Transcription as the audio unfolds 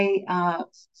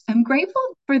I'm grateful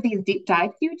for these deep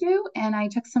dives you do, and I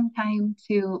took some time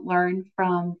to learn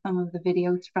from some of the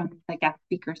videos from the guest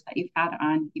speakers that you've had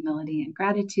on humility and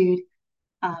gratitude,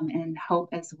 and hope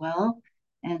as well.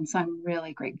 And so I'm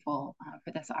really grateful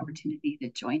for this opportunity to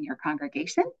join your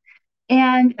congregation.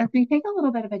 And as we take a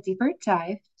little bit of a deeper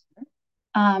dive,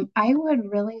 I would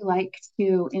really like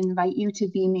to invite you to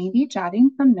be maybe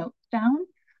jotting some notes down,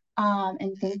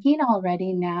 and thinking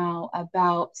already now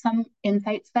about some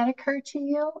insights that occur to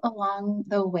you along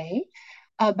the way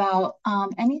about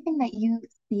anything that you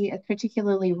see as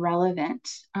particularly relevant,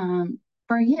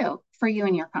 for you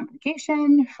in your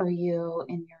congregation, for you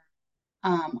in your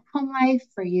home life,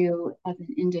 for you as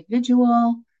an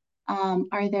individual.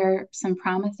 Are there some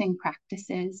promising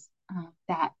practices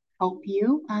that help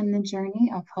you on the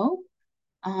journey of hope?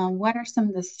 What are some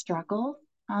of the struggles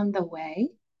on the way?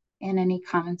 And any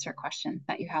comments or questions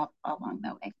that you have along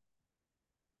the way?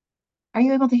 Are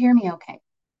you able to hear me okay?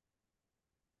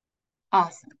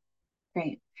 Awesome.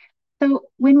 Great. So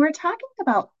when we're talking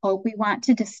about hope, we want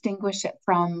to distinguish it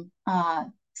from,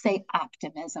 say,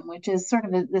 optimism, which is sort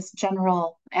of this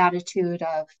general attitude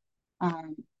of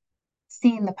um,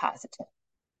 seeing the positive.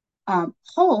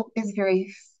 Hope is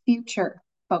very future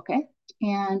focused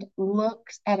and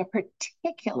looks at a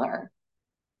particular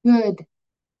good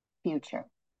future.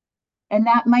 And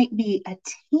that might be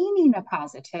attaining a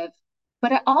positive,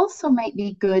 but it also might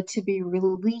be good to be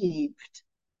relieved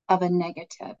of a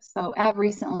negative. So, Ev,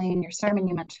 recently in your sermon,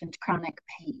 you mentioned chronic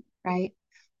pain, right?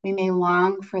 We may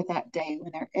long for that day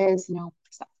when there is no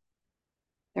suffering,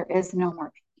 there is no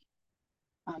more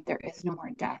pain, there is no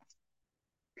more death.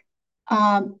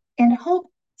 And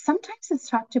hope sometimes is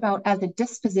talked about as a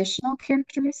dispositional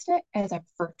characteristic, as a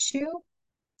virtue.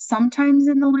 Sometimes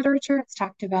in the literature, it's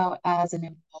talked about as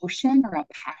an emotion or a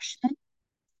passion.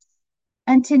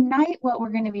 And tonight, what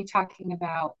we're going to be talking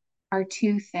about are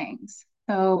two things.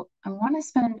 So I want to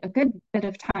spend a good bit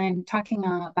of time talking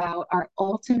about our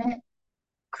ultimate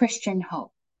Christian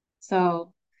hope.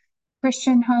 So,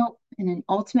 Christian hope, in an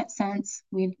ultimate sense,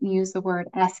 we use the word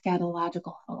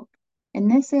eschatological hope.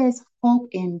 And this is hope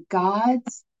in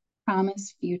God's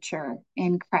promised future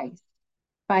in Christ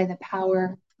by the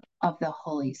power of the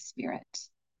Holy Spirit.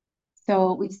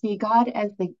 So we see God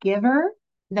as the giver,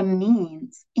 the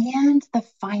means, and the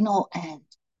final end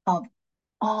of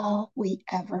all we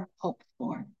ever hoped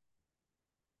for.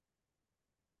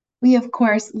 We, of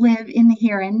course, live in the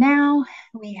here and now.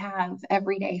 We have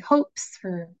everyday hopes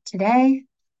for today,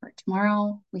 for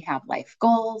tomorrow. We have life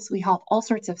goals. We have all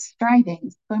sorts of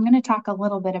strivings. So I'm going to talk a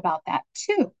little bit about that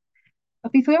too.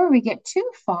 But before we get too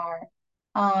far,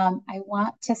 I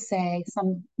want to say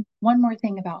one more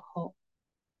thing about hope.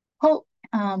 Hope,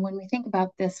 when we think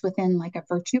about this within like a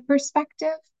virtue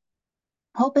perspective,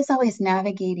 hope is always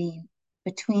navigating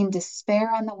between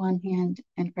despair on the one hand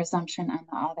and presumption on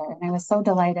the other. And I was so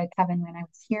delighted, Kevin, when I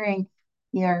was hearing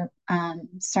your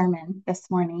sermon this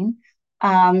morning,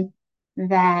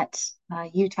 that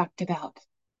you talked about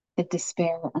the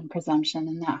despair and presumption,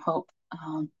 and that hope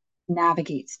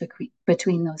navigates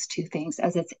between those two things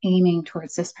as it's aiming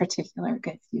towards this particular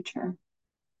good future.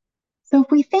 So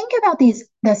if we think about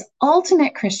this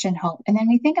ultimate Christian hope, and then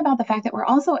we think about the fact that we're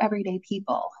also everyday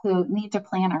people who need to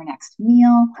plan our next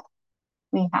meal,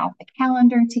 we have the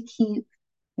calendar to keep,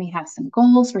 we have some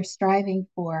goals we're striving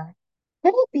for,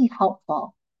 would it be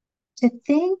helpful to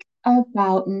think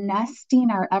about nesting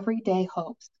our everyday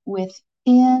hopes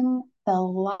within the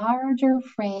larger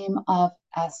frame of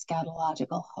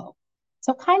eschatological hope?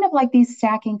 So kind of like these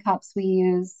stacking cups we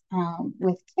use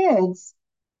with kids.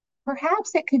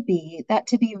 Perhaps it could be that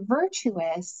to be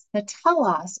virtuous, the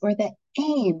telos or the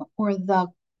aim or the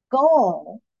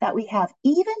goal that we have,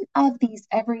 even of these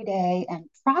everyday and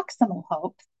proximal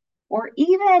hopes, or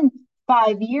even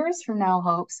 5 years from now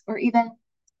hopes, or even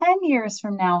 10 years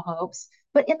from now hopes,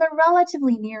 but in the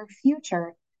relatively near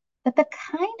future, that the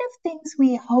kind of things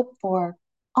we hope for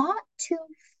ought to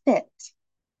fit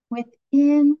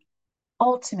within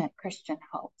ultimate Christian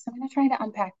hope. So I'm going to try to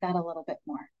unpack that a little bit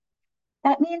more.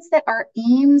 That means that our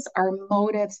aims, our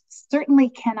motives certainly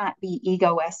cannot be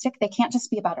egoistic. They can't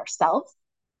just be about ourselves.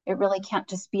 It really can't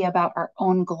just be about our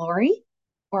own glory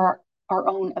or our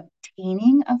own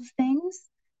obtaining of things,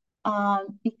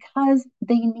 because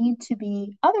they need to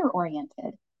be other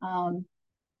oriented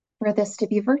for this to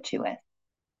be virtuous.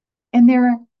 And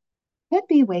there could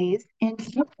be ways in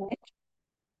which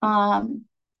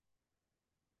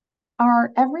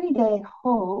our everyday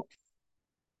hopes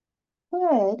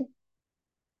could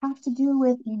have to do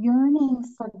with yearning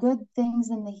for good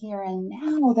things in the here and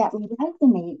now that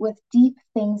resonate with deep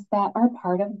things that are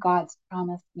part of God's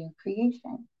promised new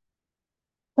creation.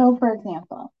 So, for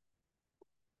example,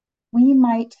 we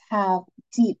might have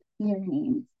deep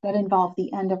yearnings that involve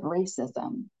the end of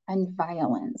racism and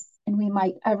violence, and we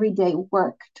might every day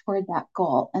work toward that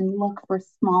goal and look for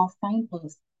small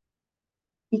signposts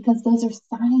because those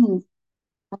are signs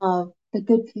of the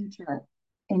good future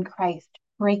in Christ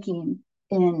breaking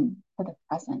in for the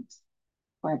present,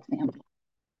 for example.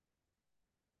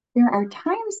 There are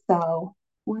times, though,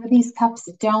 where these cups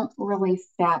don't really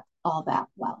stack all that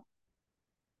well.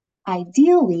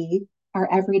 Ideally, our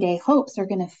everyday hopes are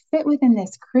going to fit within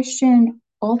this Christian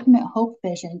ultimate hope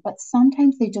vision, but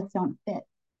sometimes they just don't fit.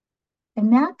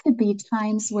 And that could be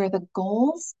times where the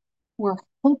goals we're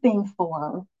hoping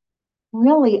for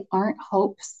really aren't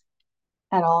hopes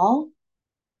at all.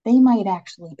 They might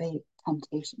actually be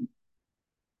temptation.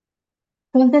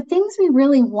 So the things we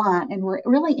really want and we're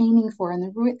really aiming for and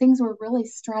the things we're really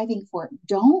striving for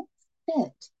don't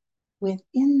fit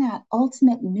within that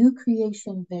ultimate new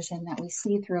creation vision that we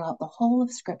see throughout the whole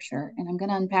of Scripture. And I'm going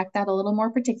to unpack that a little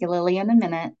more particularly in a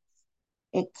minute.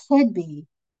 It could be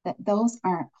that those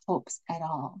aren't hopes at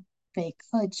all. They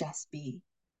could just be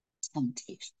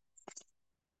temptation.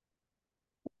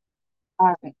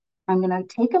 All right. I'm going to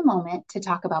take a moment to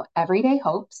talk about everyday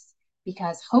hopes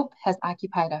because hope has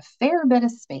occupied a fair bit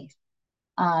of space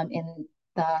in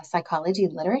the psychology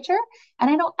literature. And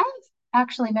I know Ev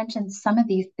actually mentioned some of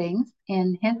these things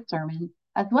in his sermon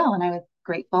as well. And I was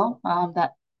grateful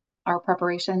that our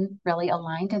preparation really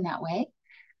aligned in that way.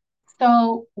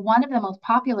 So, one of the most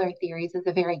popular theories is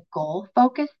a very goal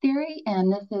focused theory.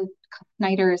 And this is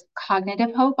Snyder's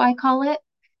cognitive hope, I call it.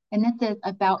 And this is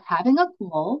about having a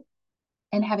goal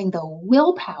and having the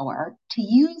willpower to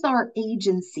use our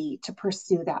agency to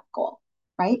pursue that goal,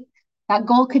 right? That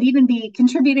goal could even be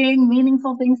contributing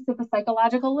meaningful things to the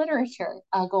psychological literature,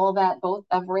 a goal that both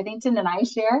of Worthington and I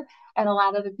share, and a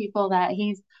lot of the people that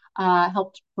he's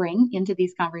helped bring into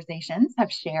these conversations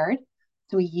have shared.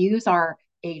 So we use our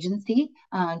agency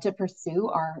to pursue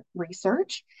our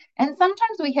research. And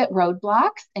sometimes we hit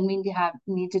roadblocks and we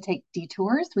need to take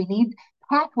detours. We need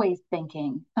pathways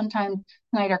thinking. Sometimes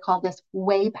Snyder called this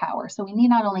way power. So we need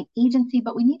not only agency,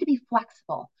 but we need to be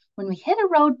flexible. When we hit a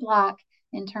roadblock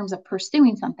in terms of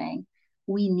pursuing something,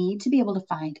 we need to be able to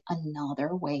find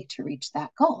another way to reach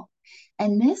that goal.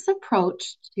 And this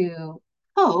approach to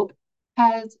hope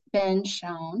has been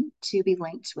shown to be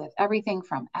linked with everything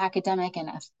from academic and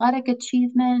athletic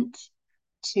achievement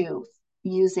to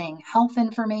using health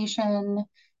information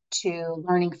to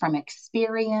learning from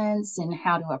experience and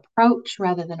how to approach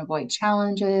rather than avoid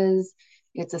challenges.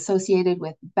 It's associated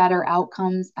with better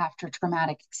outcomes after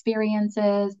traumatic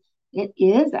experiences. It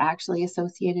is actually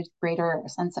associated with greater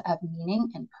sense of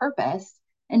meaning and purpose.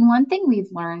 And one thing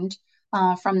we've learned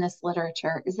from this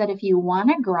literature is that if you want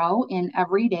to grow in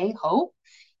everyday hope,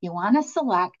 you want to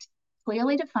select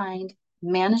clearly defined,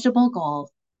 manageable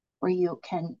goals where you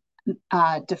can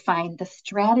define the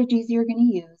strategies you're going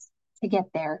to use to get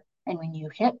there. And when you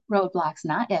hit roadblocks,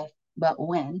 not if, but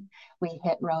when we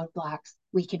hit roadblocks,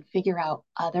 we can figure out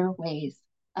other ways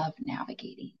of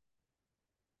navigating.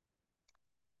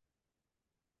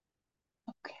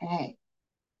 Okay.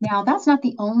 Now, that's not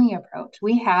the only approach.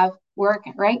 We have work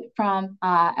right from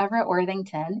Everett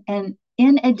Worthington. And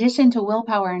in addition to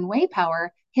willpower and way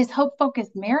power, his hope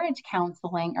focused marriage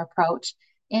counseling approach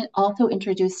it also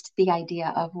introduced the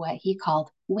idea of what he called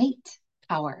wait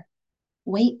power.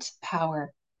 Wait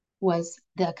power was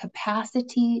the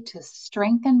capacity to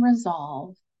strengthen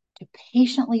resolve, to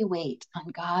patiently wait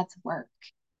on God's work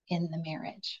in the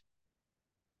marriage.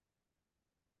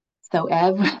 So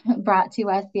Ev brought to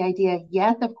us the idea,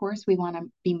 yes, of course, we want to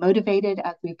be motivated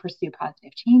as we pursue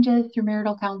positive changes through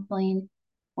marital counseling.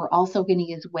 We're also going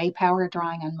to use way power,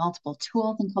 drawing on multiple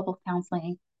tools in couples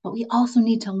counseling, but we also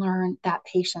need to learn that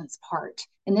patience part.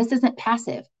 And this isn't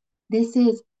passive. This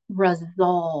is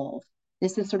resolve.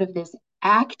 This is sort of this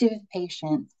active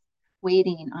patience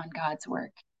waiting on God's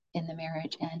work in the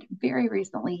marriage. And very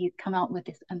recently, he's come out with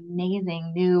this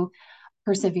amazing new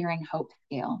persevering hope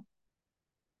scale.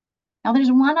 Now,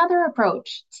 there's one other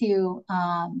approach to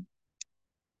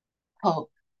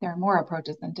hope. There are more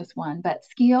approaches than just one, but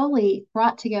Scioli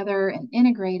brought together and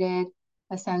integrated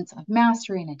a sense of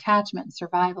mastery and attachment and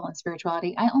survival and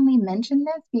spirituality. I only mention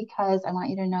this because I want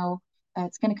you to know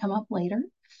it's going to come up later.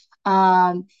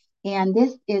 And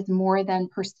this is more than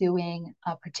pursuing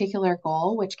a particular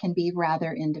goal, which can be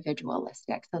rather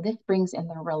individualistic. So this brings in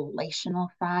the relational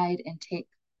side and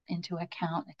takes into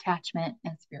account attachment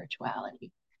and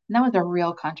spirituality. And that was a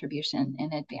real contribution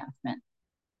in advancement.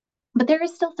 But there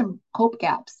is still some hope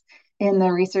gaps in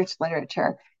the research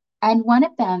literature. And one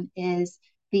of them is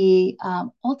the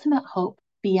ultimate hope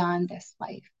beyond this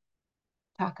life,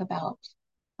 talk about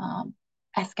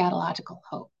eschatological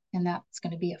hope. And that's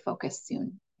going to be a focus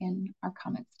soon in our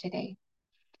comments today.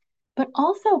 But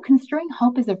also, construing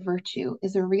hope as a virtue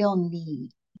is a real need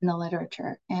in the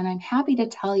literature. And I'm happy to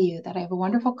tell you that I have a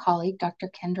wonderful colleague, Dr.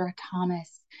 Kendra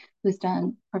Thomas, who's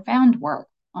done profound work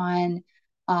on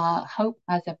hope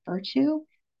as a virtue.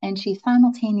 And she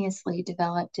simultaneously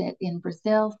developed it in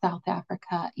Brazil, South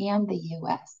Africa, and the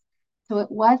US. So it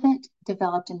wasn't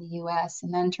developed in the US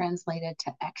and then translated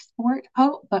to export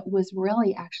hope, but was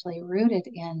really actually rooted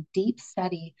in deep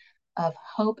study of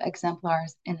hope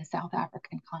exemplars in the South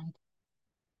African context.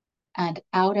 And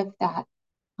out of that,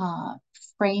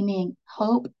 framing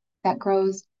hope that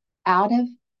grows out of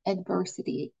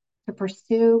adversity to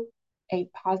pursue a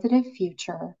positive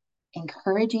future,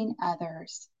 encouraging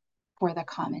others for the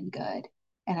common good.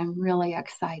 And I'm really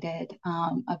excited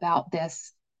about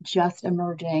this just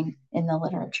emerging in the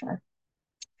literature.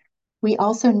 We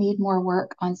also need more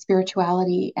work on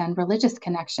spirituality and religious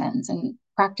connections and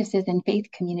practices in faith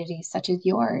communities such as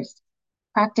yours,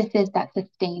 practices that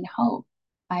sustain hope.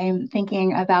 I am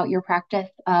thinking about your practice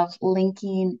of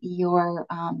linking your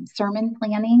sermon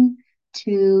planning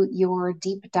to your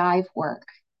deep dive work.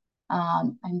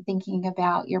 I'm thinking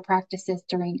about your practices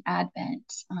during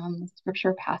Advent,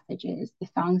 scripture passages, the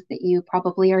songs that you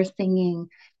probably are singing.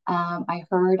 I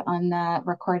heard on the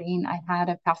recording I had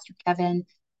of Pastor Kevin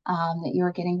that you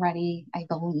were getting ready, I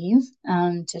believe,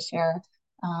 to share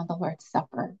the Lord's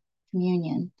Supper,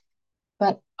 communion.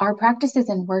 But our practices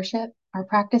in worship, our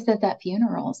practices at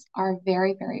funerals are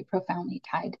very, very profoundly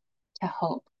tied to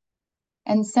hope.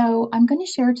 And so I'm going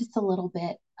to share just a little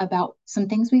bit about some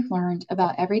things we've learned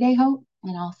about everyday hope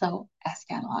and also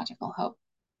eschatological hope.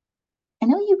 I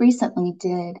know you recently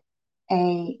did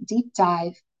a deep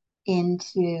dive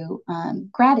into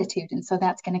gratitude, and so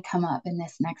that's going to come up in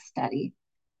this next study.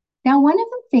 Now, one of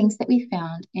the things that we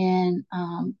found in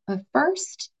the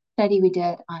first study we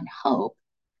did on hope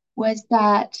was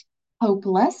that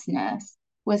hopelessness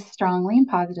was strongly and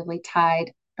positively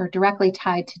tied or directly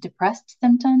tied to depressed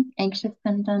symptoms, anxious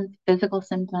symptoms, physical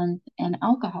symptoms, and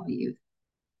alcohol use.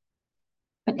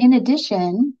 But in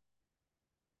addition,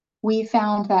 we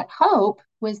found that hope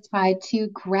was tied to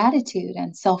gratitude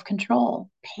and self-control,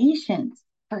 patience,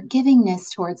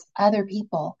 forgivingness towards other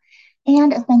people,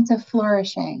 and a sense of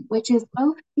flourishing, which is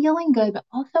both feeling good but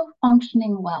also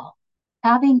functioning well,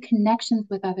 having connections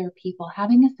with other people,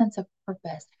 having a sense of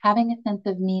purpose, having a sense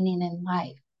of meaning in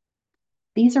life.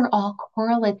 These are all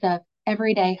correlates of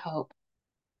everyday hope.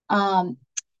 And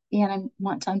I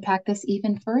want to unpack this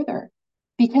even further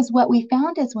because what we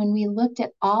found is when we looked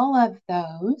at all of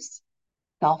those,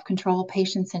 self-control,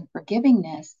 patience, and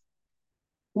forgivingness,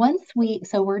 we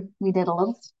did a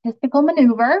little statistical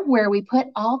maneuver where we put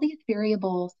all these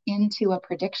variables into a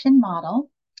prediction model,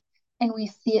 and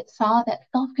we saw that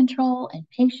self-control and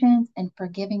patience and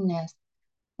forgivingness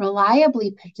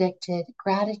reliably predicted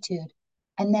gratitude.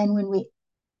 And then when we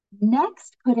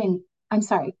next put in,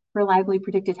 reliably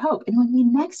predicted hope. And when we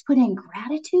next put in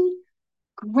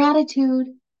gratitude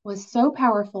was so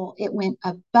powerful, it went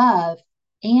above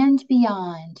and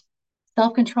beyond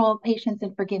self-control, patience,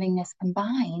 and forgivingness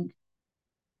combined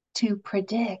to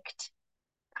predict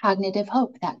cognitive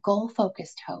hope, that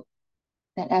goal-focused hope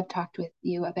that Eb talked with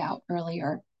you about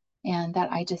earlier and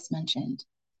that I just mentioned.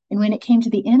 And when it came to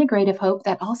the integrative hope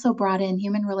that also brought in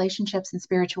human relationships and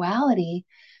spirituality,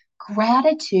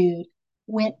 gratitude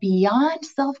went beyond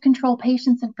self-control,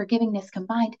 patience, and forgivingness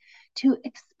combined to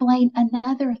explain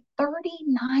another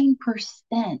 39%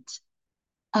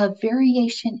 of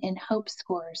variation in hope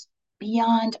scores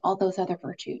beyond all those other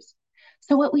virtues.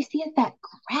 So what we see is that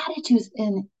gratitude is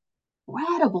an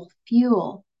incredible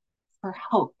fuel for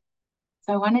hope.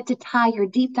 So I wanted to tie your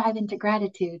deep dive into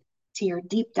gratitude to your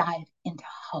deep dive into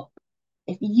hope.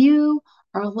 If you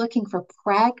are looking for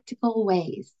practical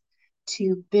ways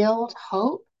to build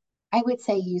hope, I would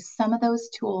say use some of those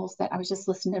tools that I was just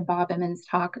listening to Bob Emmons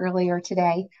talk earlier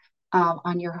today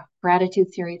on your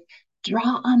gratitude series.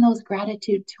 Draw on those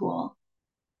gratitude tools,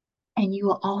 and you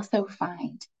will also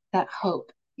find that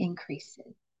hope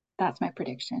increases. That's my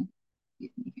prediction.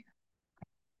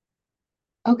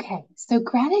 Okay, so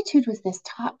gratitude was this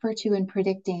top virtue in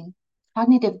predicting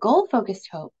cognitive goal-focused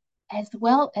hope, as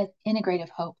well as integrative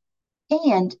hope.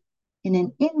 And in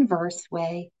an inverse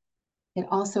way, it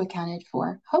also accounted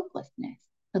for hopelessness.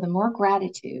 So the more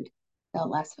gratitude, the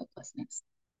less hopelessness.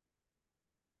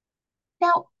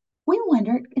 Now, we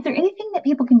wondered, is there anything that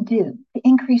people can do to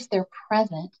increase their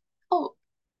present hope?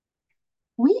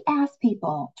 We asked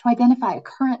people to identify a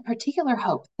current particular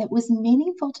hope that was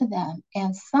meaningful to them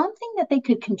and something that they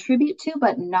could contribute to,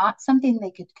 but not something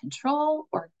they could control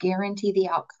or guarantee the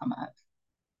outcome of.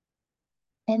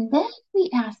 And then we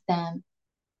asked them,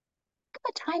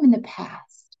 a time in the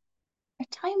past, a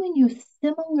time when you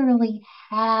similarly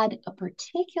had a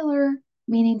particular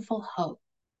meaningful hope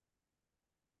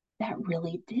that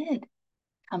really did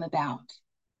come about.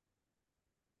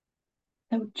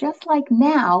 So just like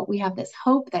now, we have this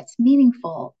hope that's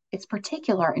meaningful, it's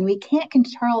particular, and we can't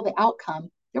control the outcome.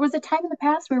 There was a time in the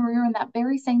past where we were in that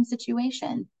very same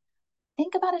situation.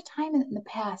 Think about a time in the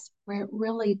past where it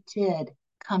really did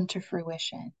come to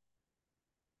fruition.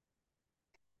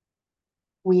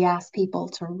 We asked people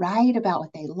to write about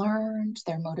what they learned,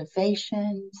 their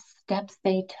motivations, steps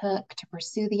they took to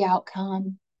pursue the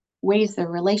outcome, ways their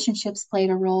relationships played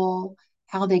a role,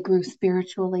 how they grew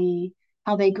spiritually,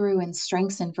 how they grew in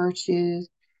strengths and virtues,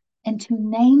 and to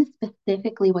name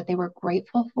specifically what they were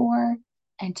grateful for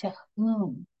and to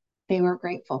whom they were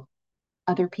grateful.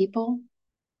 Other people,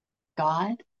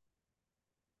 God.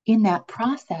 In that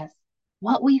process,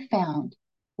 what we found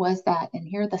was that, and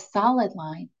here the solid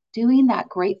line, doing that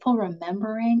grateful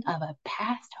remembering of a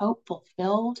past hope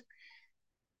fulfilled,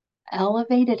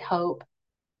 elevated hope,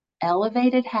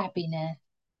 elevated happiness,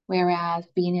 whereas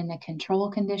being in the control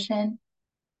condition,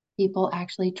 people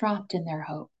actually dropped in their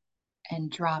hope and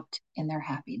dropped in their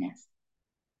happiness.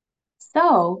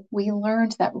 So we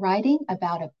learned that writing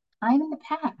about a time in the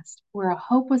past where a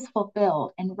hope was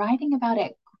fulfilled and writing about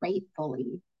it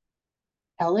gratefully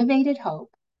elevated hope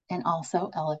and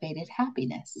also elevated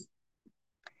happiness.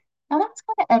 Now that's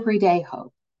kind of everyday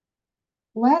hope.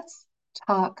 Let's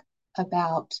talk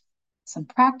about some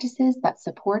practices that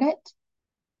support it.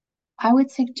 I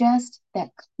would suggest that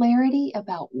clarity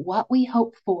about what we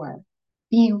hope for,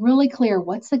 being really clear,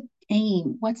 what's the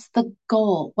aim, what's the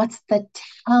goal, what's the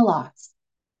telos,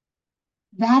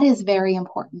 that is very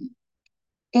important.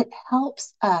 It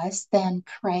helps us then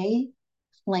pray,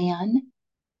 plan,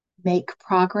 make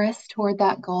progress toward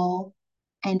that goal,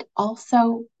 and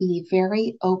also be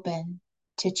very open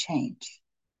to change.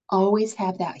 Always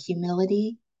have that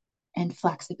humility and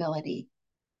flexibility.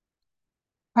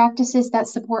 Practices that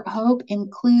support hope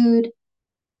include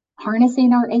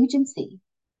harnessing our agency,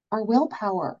 our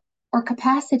willpower, our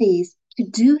capacities to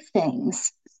do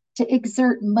things, to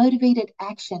exert motivated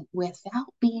action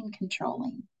without being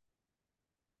controlling.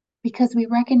 Because we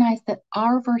recognize that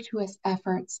our virtuous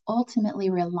efforts ultimately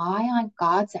rely on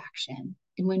God's action.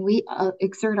 And when we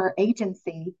exert our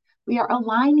agency, we are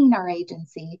aligning our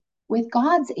agency with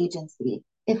God's agency.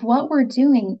 If what we're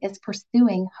doing is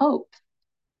pursuing hope,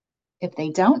 if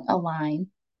they don't align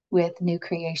with new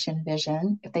creation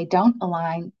vision, if they don't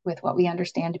align with what we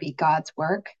understand to be God's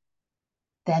work,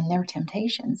 then they're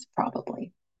temptations,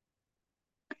 probably.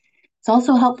 It's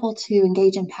also helpful to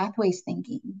engage in pathways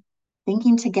thinking,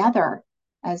 thinking together,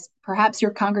 as perhaps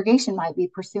your congregation might be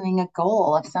pursuing a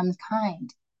goal of some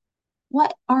kind.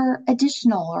 What are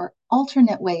additional or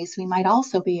alternate ways we might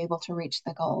also be able to reach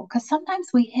the goal? Because sometimes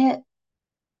we hit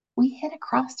a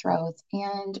crossroads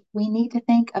and we need to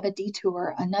think of a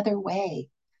detour, another way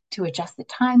to adjust the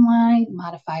timeline,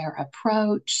 modify our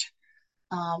approach,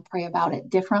 pray about it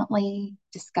differently,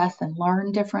 discuss and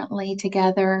learn differently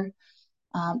together.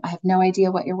 I have no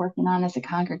idea what you're working on as a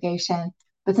congregation,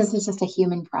 but this is just a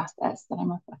human process that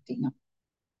I'm reflecting on.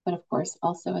 But of course,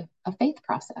 also a faith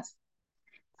process.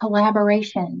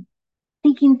 Collaboration,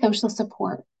 seeking social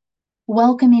support,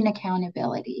 welcoming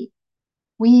accountability.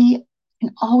 We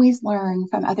can always learn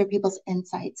from other people's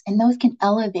insights, and those can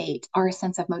elevate our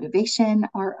sense of motivation,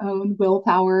 our own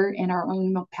willpower, and our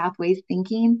own pathways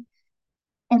thinking.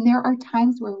 And there are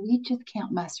times where we just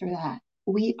can't muster that.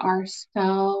 We are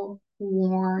so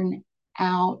worn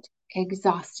out,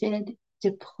 exhausted,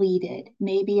 depleted.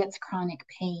 Maybe it's chronic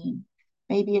pain.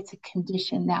 Maybe it's a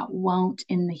condition that won't,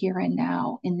 in the here and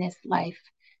now, in this life,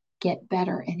 get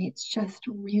better. And it's just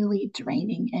really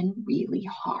draining and really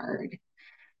hard.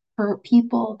 For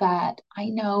people that I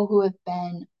know who have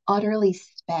been utterly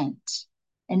spent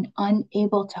and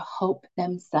unable to hope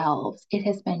themselves, it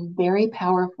has been very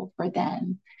powerful for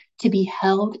them to be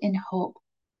held in hope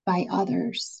by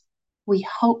others. We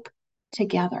hope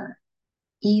together,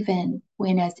 even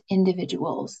when as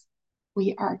individuals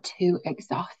we are too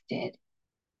exhausted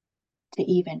to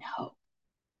even hope.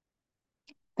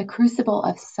 The crucible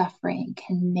of suffering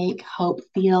can make hope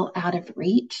feel out of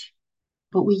reach,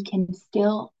 but we can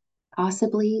still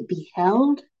possibly be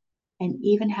held and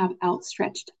even have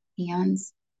outstretched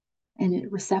hands and a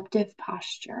receptive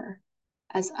posture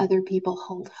as other people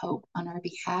hold hope on our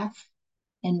behalf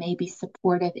and may be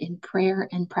supportive in prayer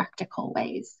and practical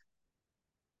ways.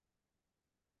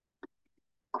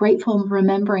 Grateful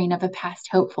remembering of a past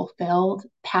hope fulfilled,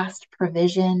 past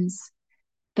provisions.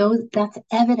 That's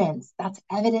evidence. That's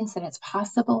evidence that it's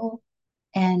possible.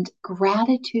 And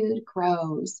gratitude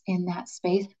grows in that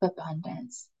space of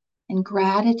abundance. And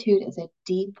gratitude is a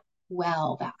deep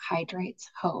well that hydrates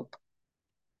hope.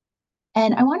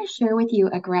 And I want to share with you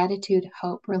a gratitude,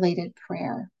 hope related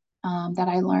prayer that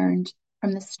I learned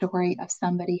from the story of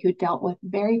somebody who dealt with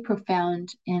very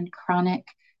profound and chronic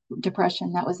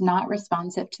depression that was not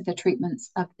responsive to the treatments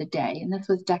of the day. And this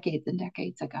was decades and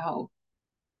decades ago.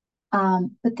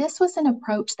 But this was an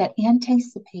approach that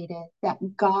anticipated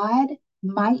that God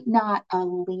might not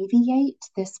alleviate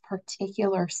this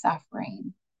particular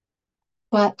suffering,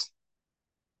 but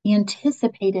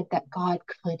anticipated that God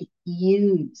could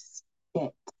use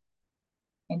it.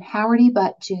 And Howard E.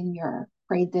 Butt Jr.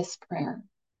 prayed this prayer.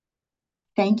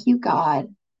 Thank you,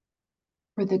 God,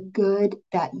 for the good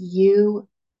that you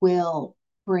will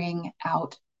bring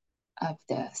out of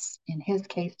this, in his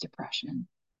case, depression.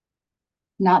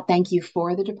 Not thank you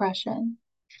for the depression,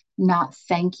 not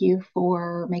thank you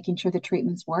for making sure the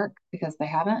treatments work, because they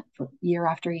haven't for year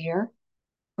after year,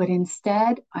 but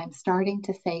instead, I'm starting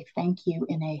to say thank you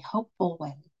in a hopeful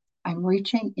way. I'm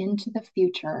reaching into the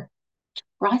future,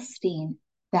 trusting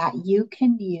that you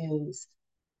can use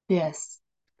this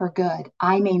for good.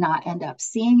 I may not end up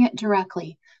seeing it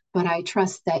directly, but I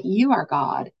trust that you are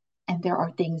God and there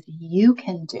are things you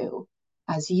can do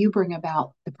as you bring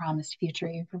about the promised future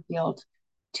you've revealed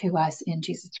to us in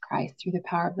Jesus Christ through the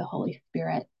power of the Holy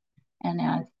Spirit and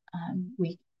as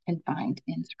we can find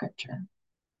in Scripture.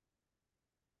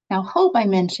 Now, hope, I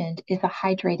mentioned, is a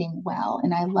hydrating well,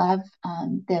 and I love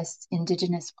this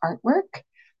indigenous artwork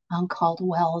called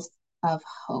Wells of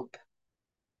Hope.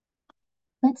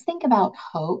 Let's think about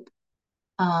hope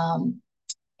and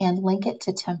link it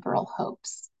to temporal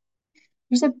hopes.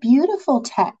 There's a beautiful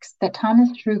text that Thomas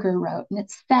Truger wrote, and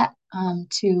it's set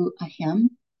to a hymn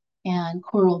and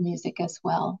choral music as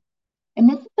well. And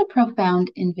this is a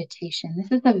profound invitation.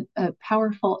 This is a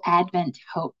powerful Advent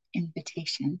hope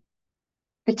invitation.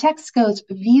 The text goes,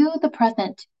 view the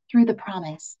present through the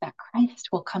promise that Christ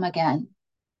will come again.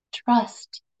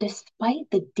 Trust, despite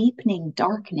the deepening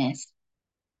darkness,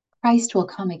 Christ will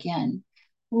come again.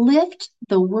 Lift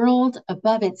the world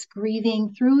above its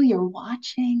grieving through your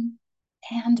watching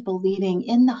and believing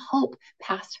in the hope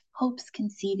past hope's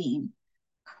conceiving.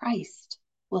 Christ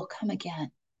will come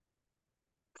again.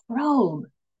 Probe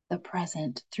the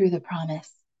present through the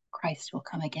promise. Christ will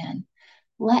come again.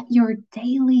 Let your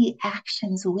daily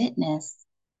actions witness.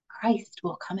 Christ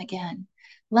will come again.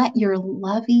 Let your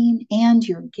loving and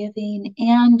your giving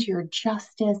and your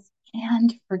justice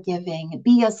and forgiving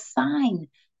be a sign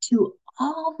to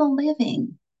all the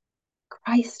living.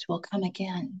 Christ will come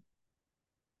again.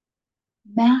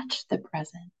 Match the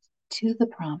present to the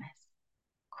promise.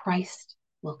 Christ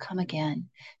will come again.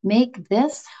 Make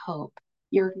this hope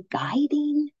your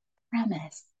guiding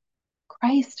premise.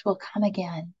 Christ will come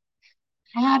again.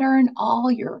 Pattern all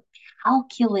your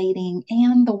calculating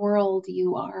and the world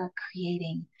you are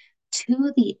creating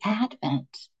to the advent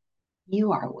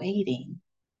you are waiting.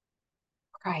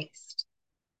 Christ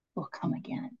will come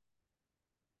again.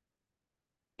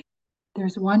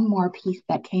 There's one more piece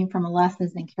that came from a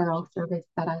lessons and carol service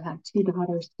that I have two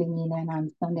daughters singing in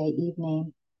on Sunday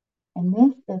evening. And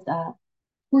this is a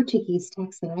Portuguese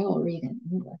text that I will read in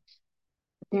English.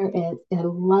 I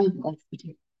love this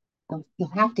particular. You'll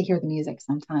have to hear the music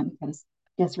sometime because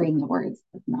just reading the words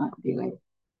does not do it.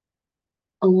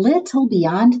 A little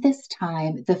beyond this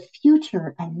time, the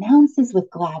future announces with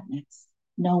gladness.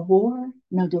 No war,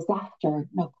 no disaster,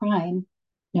 no crime,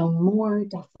 no more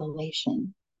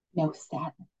desolation, no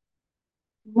sadness.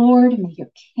 Lord, may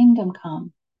your kingdom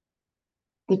come.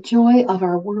 The joy of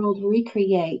our world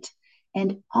recreate,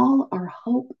 and all our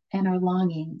hope and our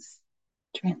longings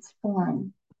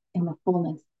transform in the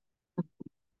fullness.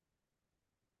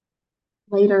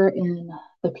 Later in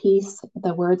the piece,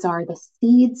 the words are, the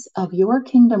seeds of your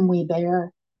kingdom we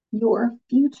bear. Your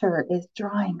future is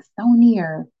drawing so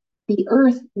near. The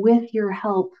earth with your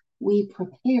help we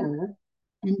prepare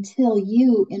until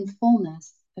you in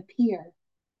fullness appear.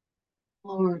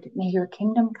 Lord, may your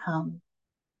kingdom come,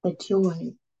 the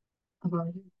joy of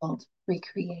our world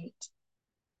recreate.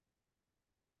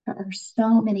 There are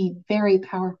so many very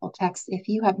powerful texts. If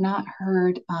you have not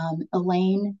heard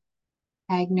Elaine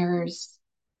Agner's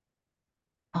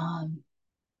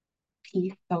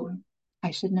piece, oh,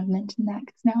 I shouldn't have mentioned that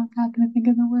because now I'm not going to think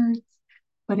of the words,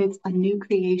 but it's a new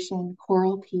creation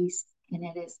choral piece and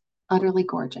it is utterly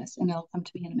gorgeous and it'll come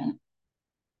to me in a minute.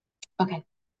 Okay,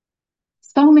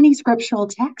 So many scriptural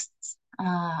texts.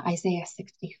 Isaiah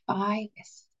 65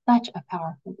 is such a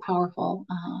powerful, powerful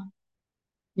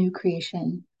new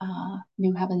creation,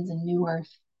 new heavens and new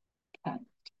earth that,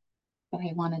 that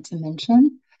I wanted to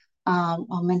mention.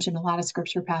 I'll mention a lot of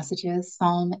scripture passages.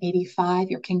 Psalm 85,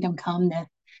 Your Kingdom Come, the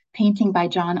painting by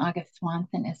John August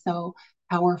Swanson is so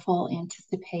powerful,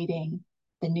 anticipating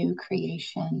the new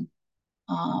creation.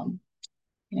 Um,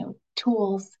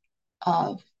 tools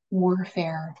of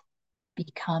warfare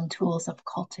become tools of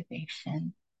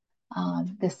cultivation.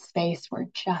 This space where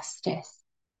justice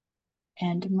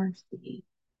and mercy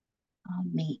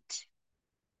meet,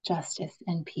 justice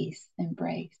and peace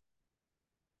embrace.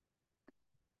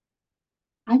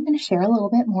 I'm going to share a little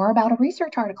bit more about a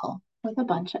research article with a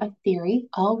bunch of theory,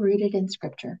 all rooted in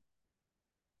scripture.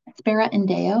 Spera and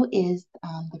Deo is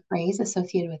the phrase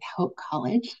associated with Hope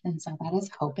College, and so that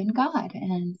is hope in God.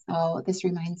 And so this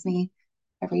reminds me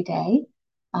every day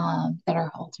that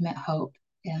our ultimate hope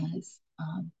is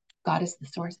God is the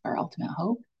source of our ultimate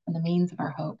hope and the means of our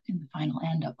hope and the final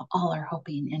end of all our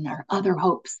hoping and our other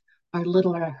hopes, our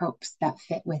littler hopes that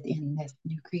fit within this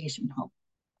new creation hope.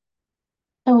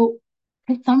 So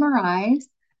to summarize,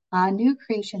 new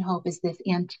creation hope is this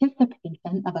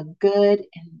anticipation of a good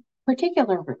and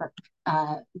particular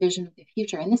vision of the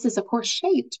future. And this is, of course,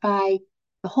 shaped by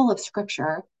the whole of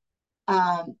Scripture,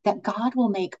 that God will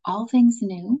make all things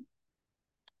new.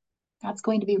 God's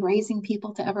going to be raising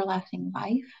people to everlasting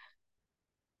life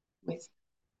with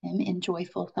Him in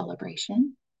joyful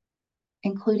celebration,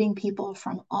 including people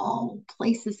from all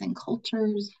places and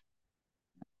cultures,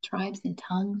 tribes and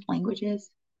tongues, languages,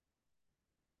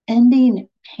 ending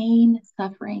pain,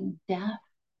 suffering, death,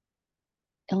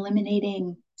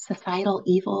 eliminating societal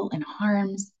evil and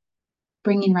harms,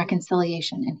 bringing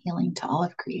reconciliation and healing to all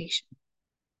of creation.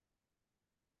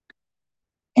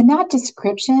 And that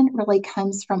description really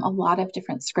comes from a lot of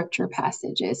different scripture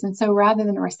passages. And so rather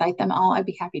than recite them all, I'd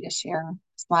be happy to share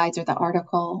slides or the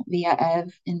article via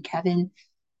Ev and Kevin.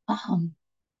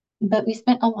 But we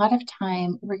spent a lot of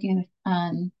time working with,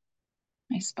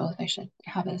 I suppose I should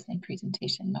have this in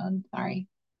presentation mode. Sorry.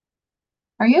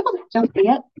 Are you able to still see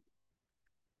it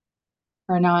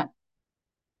or not?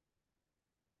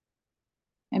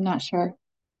 I'm not sure.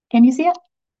 Can you see it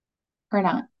or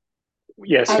not?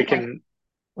 Yes, we Okay. can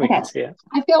we Okay. can see it.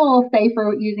 I feel a little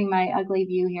safer using my ugly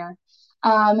view here.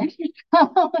 Um,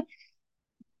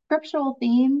 scriptural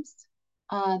themes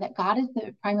that God is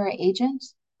the primary agent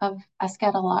of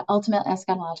ultimate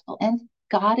eschatological ends.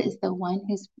 God is the one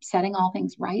who's setting all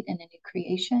things right in a new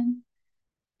creation.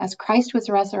 As Christ was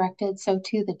resurrected, so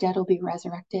too the dead will be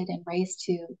resurrected and raised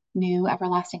to new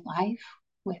everlasting life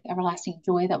with everlasting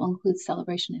joy that will include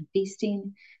celebration and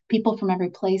feasting. People from every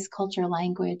place, culture,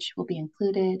 language will be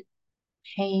included.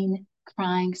 Pain,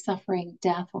 crying, suffering,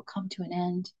 death will come to an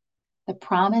end. The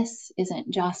promise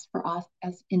isn't just for us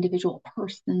as individual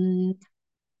persons,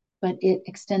 but it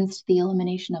extends to the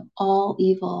elimination of all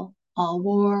evil, all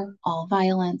war, all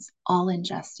violence, all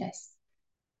injustice.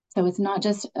 So it's not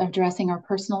just addressing our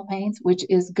personal pains, which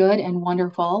is good and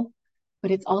wonderful, but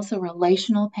it's also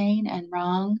relational pain and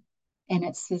wrong, and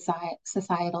it's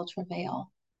societal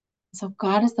travail. So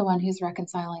God is the one who's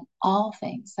reconciling all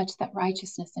things such that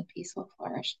righteousness and peace will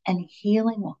flourish and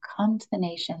healing will come to the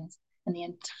nations and the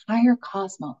entire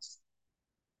cosmos,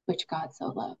 which God so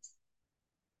loves.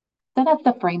 So that's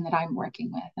the frame that I'm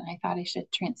working with. And I thought I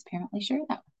should transparently share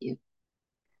that with you.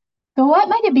 So, what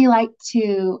might it be like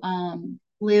to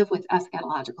live with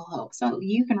eschatological hope? So,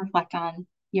 you can reflect on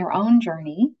your own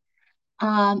journey.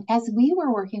 As we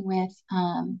were working with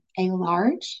a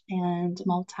large and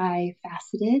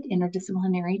multifaceted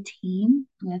interdisciplinary team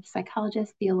with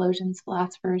psychologists, theologians,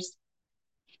 philosophers,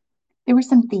 there were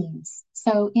some themes.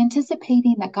 So,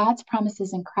 anticipating that God's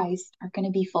promises in Christ are going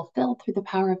to be fulfilled through the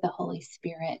power of the Holy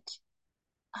Spirit.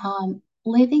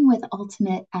 Living with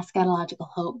ultimate eschatological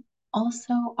hope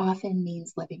also often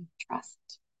means living with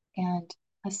trust and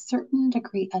a certain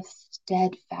degree of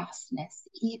steadfastness,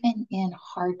 even in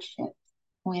hardship.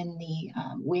 When the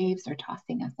waves are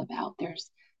tossing us about, there's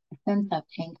a sense of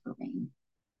anchoring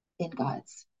in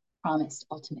God's promised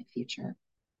ultimate future.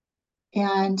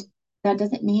 And that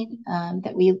doesn't mean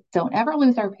that we don't ever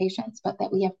lose our patience, but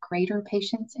that we have greater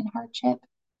patience in hardship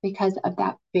because of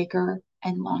that bigger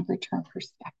and longer term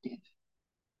perspective.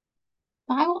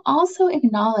 But I will also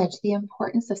acknowledge the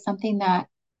importance of something that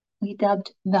we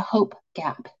dubbed the hope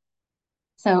gap.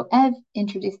 So Ev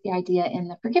introduced the idea in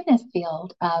the forgiveness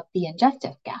field of the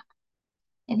injustice gap.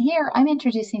 And here I'm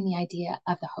introducing the idea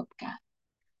of the hope gap.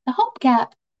 The hope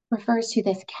gap refers to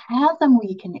this chasm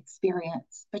we can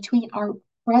experience between our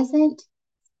present,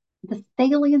 the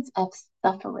salience of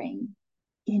suffering,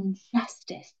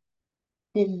 injustice,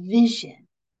 division,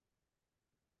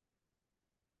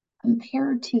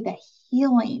 compared to the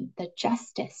healing, the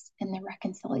justice, and the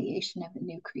reconciliation of the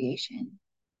new creation.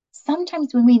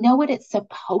 Sometimes when we know what it's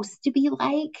supposed to be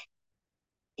like,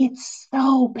 it's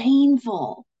so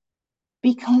painful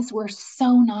because we're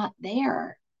so not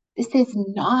there. This is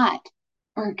not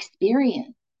our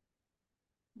experience.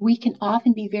 We can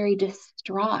often be very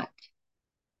distraught.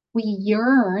 We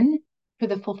yearn for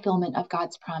the fulfillment of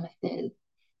God's promises,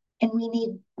 and we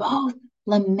need both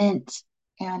lament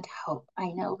and hope.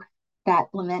 I know that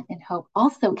lament and hope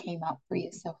also came up for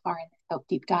you so far in the Hope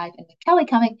Deep Dive. And with Kelly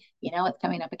coming, you know it's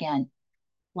coming up again.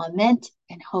 Lament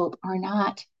and hope are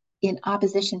not in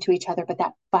opposition to each other, but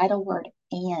that vital word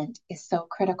and is so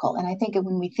critical. And I think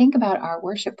when we think about our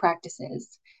worship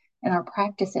practices and our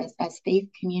practices as faith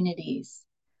communities,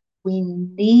 we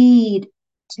need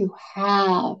to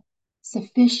have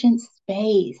sufficient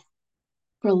space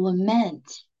for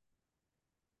lament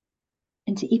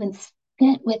and to even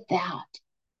sit with that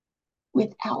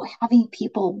without having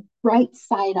people right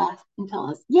side us and tell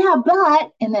us, yeah,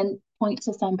 but, and then point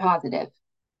to some positive,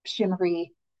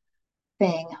 shimmery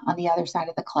thing on the other side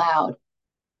of the cloud.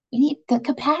 We need the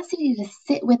capacity to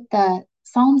sit with the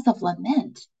Psalms of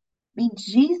Lament. I mean,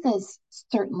 Jesus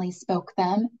certainly spoke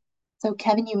them. So,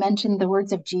 Kevin, you mentioned the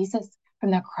words of Jesus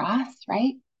from the cross,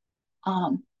 right?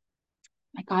 Um,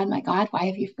 my God, why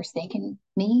have you forsaken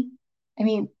me? I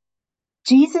mean,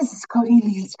 Jesus is quoting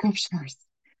these scriptures.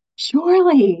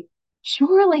 Surely,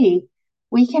 surely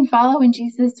we can follow in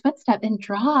Jesus' footsteps and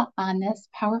draw on this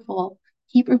powerful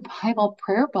Hebrew Bible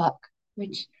prayer book,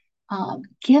 which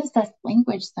gives us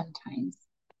language sometimes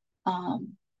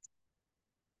um,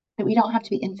 that we don't have to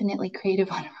be infinitely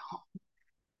creative on our own.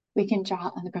 We can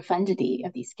draw on the profundity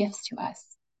of these gifts to us.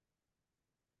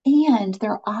 And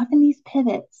there are often these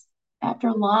pivots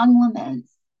after long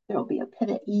laments. There will be a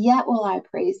pivot. Yet will I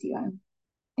praise you. I'm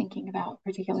thinking about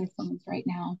particular songs right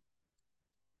now.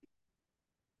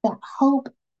 That hope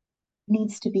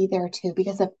needs to be there too,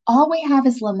 because if all we have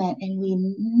is lament and we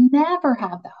never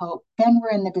have the hope, then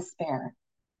we're in the despair.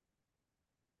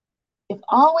 If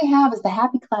all we have is the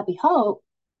happy, clappy hope,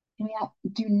 and we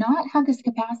do not have this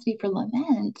capacity for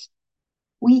lament,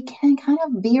 we can kind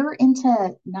of veer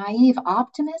into naive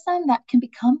optimism that can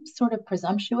become sort of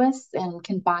presumptuous and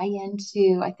can buy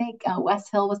into, I think Wes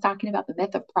Hill was talking about the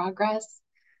myth of progress.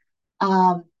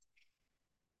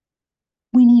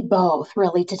 We need both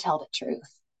really to tell the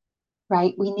truth,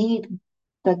 right? We need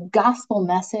the gospel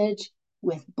message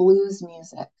with blues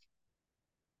music.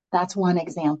 That's one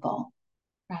example,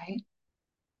 right?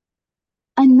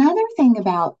 Another thing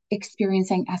about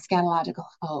experiencing eschatological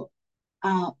hope,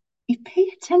 you pay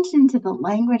attention to the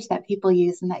language that people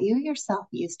use and that you yourself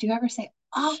use. Do you ever say,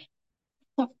 oh,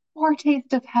 the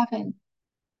foretaste of heaven?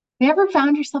 Have you ever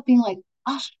found yourself being like,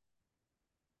 oh,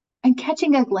 I'm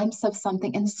catching a glimpse of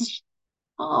something and this is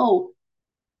so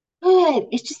good.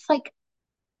 It's just like,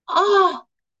 oh,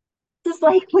 this is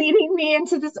like leading me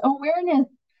into this awareness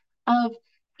of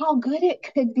how good it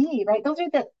could be, right? Those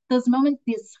are those moments,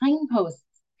 these signposts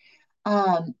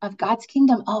of God's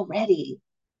kingdom already,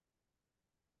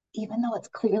 even though it's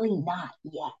clearly not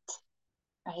yet,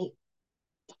 right?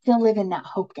 Still live in that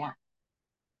hope gap.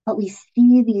 But we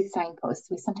see these signposts.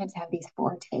 We sometimes have these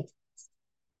foretastes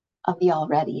of the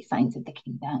already signs of the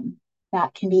kingdom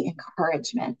that can be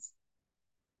encouragements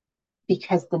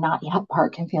because the not yet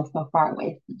part can feel so far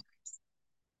away sometimes.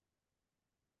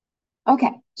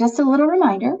 Okay, just a little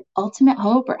reminder, ultimate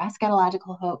hope or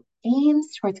eschatological hope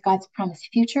aims towards God's promised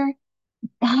future,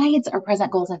 guides our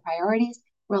present goals and priorities,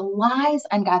 relies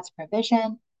on God's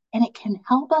provision, and it can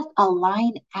help us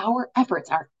align our efforts,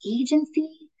 our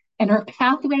agency, and our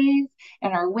pathways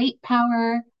and our weight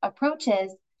power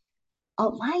approaches,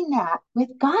 align that with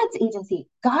God's agency,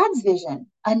 God's vision,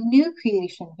 a new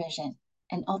creation vision,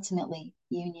 and ultimately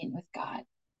union with God.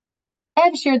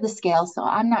 I've shared the scale, so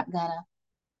I'm not gonna,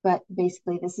 but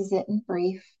basically, this is it in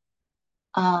brief.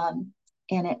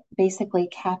 And it basically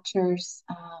captures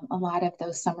a lot of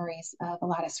those summaries of a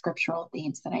lot of scriptural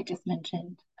themes that I just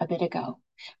mentioned a bit ago.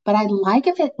 But I'd like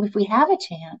if we have a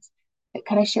chance,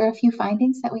 could I share a few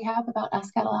findings that we have about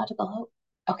eschatological hope?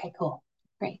 Okay, cool,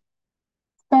 great.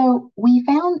 So we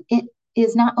found it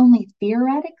is not only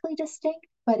theoretically distinct,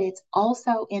 but it's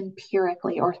also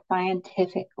empirically or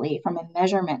scientifically, from a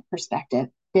measurement perspective,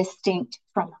 distinct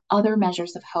from other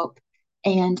measures of hope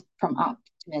and from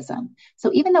optimism.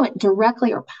 So even though it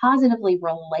directly or positively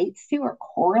relates to or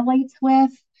correlates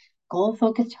with goal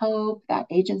focused hope, that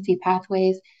agency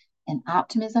pathways, and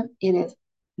optimism, it is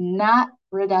not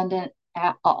redundant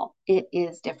at all. It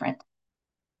is different.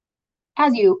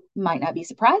 as you might not be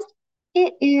surprised,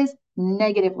 it is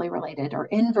negatively related or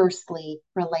inversely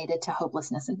related to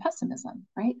hopelessness and pessimism,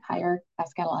 right? Higher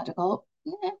eschatological,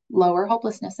 lower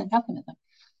hopelessness and pessimism.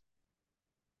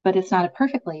 But it's not a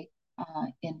perfectly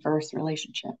inverse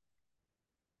relationship.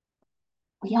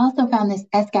 We also found this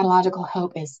eschatological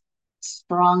hope is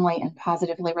strongly and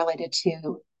positively related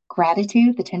to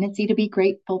gratitude, the tendency to be a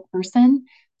grateful person,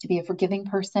 to be a forgiving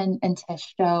person, and to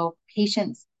show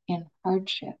patience in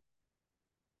hardship.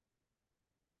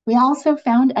 We also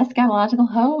found eschatological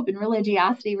hope and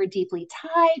religiosity were deeply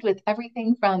tied with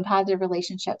everything from positive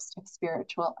relationships to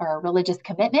spiritual or religious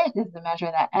commitment. This is a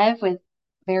measure that Ev was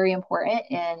very important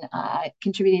in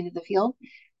contributing to the field.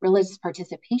 Religious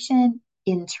participation,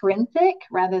 intrinsic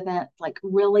rather than like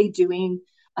really doing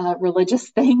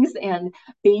religious things and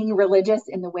being religious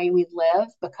in the way we live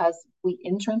because we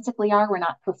intrinsically are. We're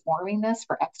not performing this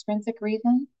for extrinsic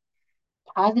reasons.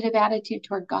 Positive attitude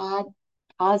toward God,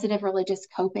 positive religious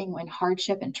coping when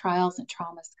hardship and trials and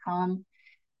traumas come,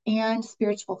 and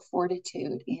spiritual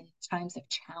fortitude in times of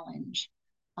challenge,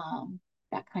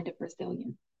 that kind of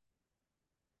resilience.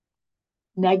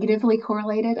 Negatively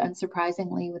correlated,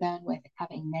 unsurprisingly, then with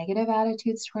having negative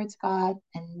attitudes towards God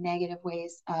and negative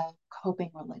ways of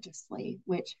coping religiously,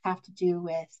 which have to do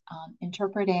with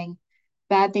interpreting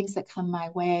bad things that come my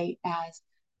way as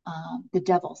the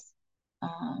devil's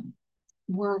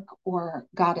work, or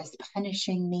God is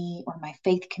punishing me, or my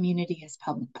faith community is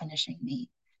punishing me.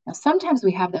 Now, sometimes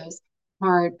we have those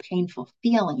hard, painful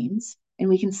feelings, and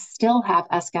we can still have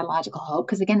eschatological hope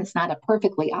because, again, it's not a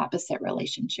perfectly opposite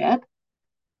relationship,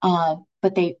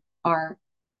 but they are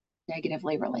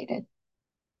negatively related.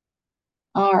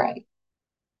 All right.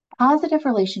 Positive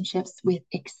relationships with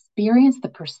experience the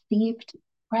perceived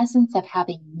presence of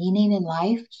having meaning in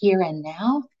life here and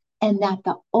now, and that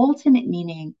the ultimate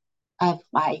meaning of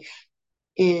life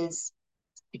is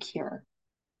secure.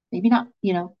 Maybe not,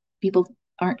 people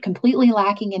aren't completely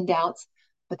lacking in doubts,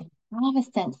 but they have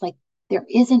a sense like there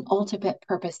is an ultimate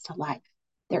purpose to life.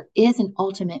 There is an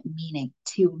ultimate meaning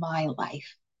to my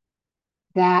life.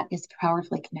 That is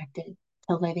powerfully connected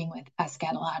to living with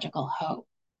eschatological hope.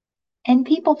 And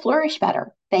people flourish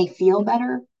better. They feel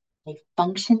better. They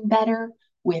function better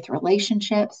with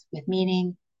relationships, with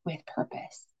meaning, with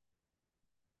purpose.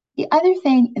 The other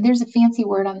thing, there's a fancy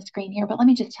word on the screen here, but let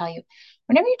me just tell you,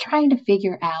 whenever you're trying to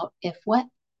figure out if what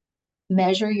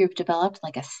measure you've developed,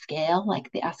 like a scale, like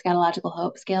the eschatological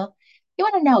hope scale, you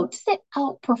want to know, does it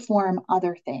outperform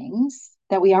other things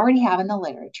that we already have in the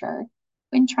literature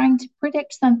when trying to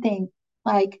predict something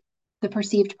like the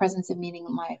perceived presence of meaning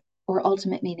in life or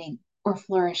ultimate meaning or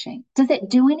flourishing? Does it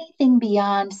do anything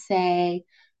beyond, say,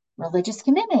 religious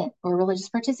commitment or religious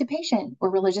participation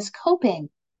or religious coping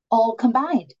all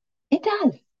combined? It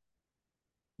does.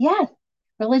 Yes.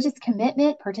 Religious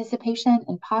commitment, participation,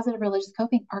 and positive religious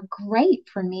coping are great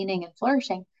for meaning and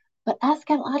flourishing, but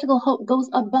eschatological hope goes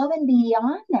above and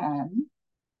beyond them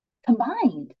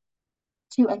combined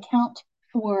to account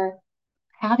for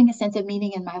having a sense of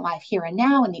meaning in my life here and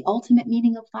now and the ultimate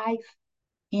meaning of life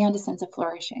and a sense of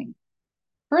flourishing.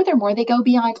 Furthermore, they go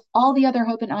beyond all the other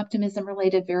hope and optimism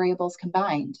related variables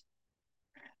combined.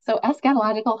 So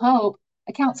eschatological hope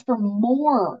accounts for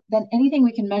more than anything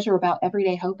we can measure about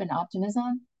everyday hope and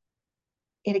optimism.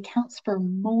 It accounts for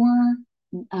more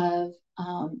of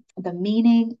the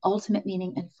meaning, ultimate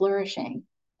meaning, and flourishing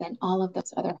than all of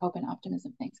those other hope and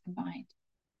optimism things combined.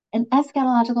 And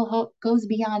eschatological hope goes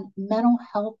beyond mental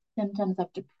health symptoms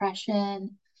of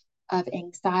depression, of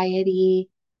anxiety,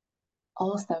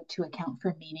 also to account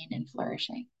for meaning and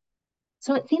flourishing.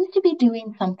 So it seems to be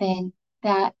doing something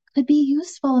that could be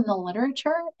useful in the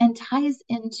literature and ties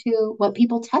into what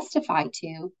people testify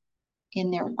to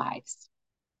in their lives.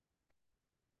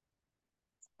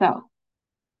 So,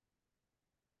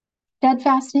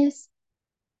 steadfastness,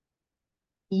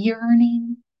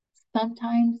 yearning,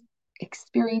 sometimes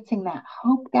experiencing that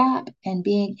hope gap and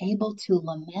being able to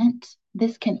lament,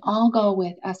 this can all go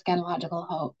with eschatological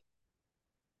hope.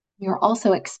 We are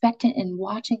also expectant and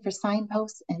watching for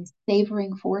signposts and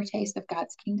savoring foretaste of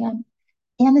God's kingdom.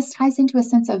 And this ties into a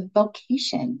sense of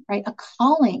vocation, right? A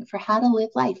calling for how to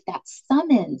live life, that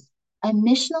summons, a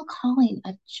missional calling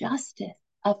of justice,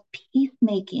 of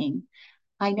peacemaking.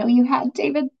 I know you had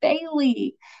David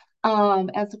Bailey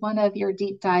as one of your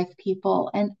deep dive people,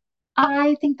 and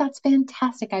I think that's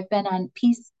fantastic. I've been on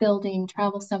peace building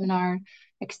travel seminar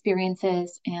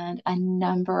experiences and a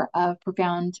number of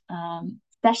profound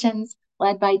sessions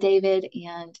led by David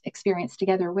and experienced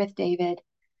together with David.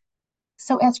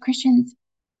 So as Christians,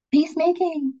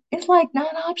 peacemaking is like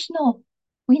not optional.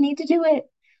 We need to do it.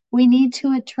 We need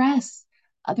to address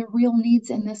the real needs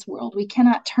in this world. We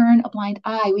cannot turn a blind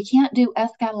eye. We can't do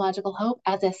eschatological hope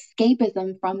as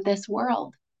escapism from this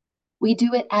world. We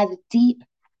do it as deep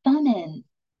summons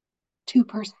to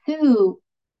pursue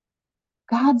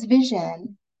God's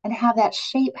vision and have that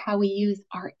shape how we use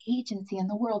our agency in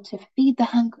the world to feed the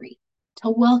hungry, to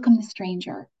welcome the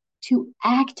stranger, to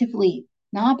actively,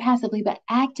 not passively, but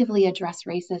actively address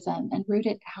racism and root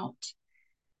it out,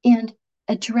 and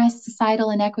address societal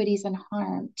inequities and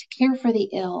harm, to care for the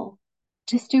ill,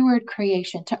 to steward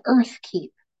creation, to earth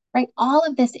keep, right? All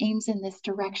of this aims in this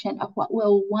direction of what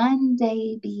will one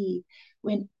day be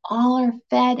when all are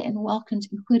fed and welcomed,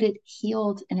 included,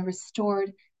 healed, and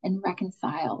restored and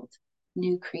reconciled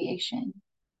new creation.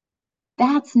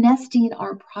 That's nesting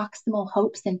our proximal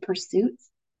hopes and pursuits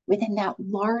within that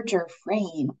larger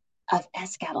frame of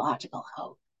eschatological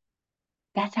hope.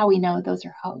 That's how we know those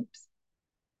are hopes.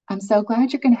 I'm so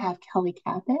glad you're going to have Kelly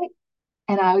Kapic,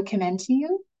 and I would commend to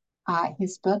you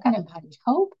his book on embodied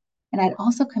hope, and I'd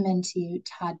also commend to you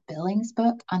Todd Billings'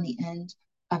 book on the end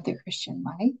of the Christian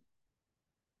life.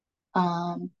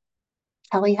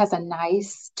 Kelly has a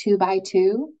nice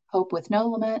 2x2, hope with no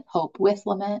lament, hope with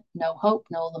lament, no hope,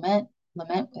 no lament,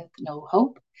 lament with no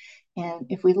hope. And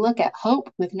if we look at hope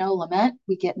with no lament,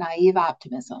 we get naive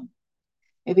optimism.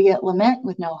 If we get lament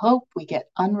with no hope, we get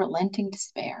unrelenting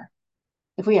despair.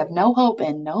 If we have no hope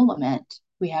and no lament,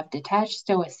 we have detached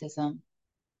stoicism.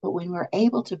 But when we're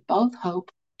able to both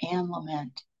hope and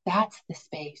lament, that's the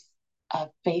space of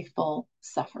faithful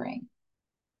suffering.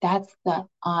 That's the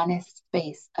honest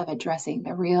space of addressing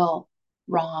the real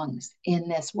wrongs in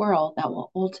this world that will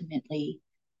ultimately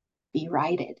be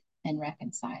righted and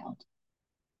reconciled.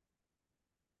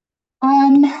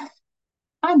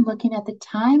 I'm looking at the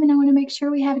time and I want to make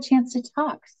sure we have a chance to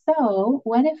talk. So,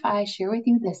 what if I share with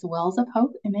you this Wells of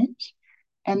Hope image,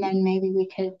 and then maybe we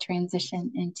could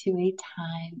transition into a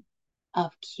time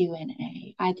of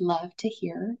Q&A. I'd love to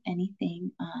hear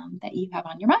anything that you have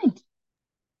on your mind.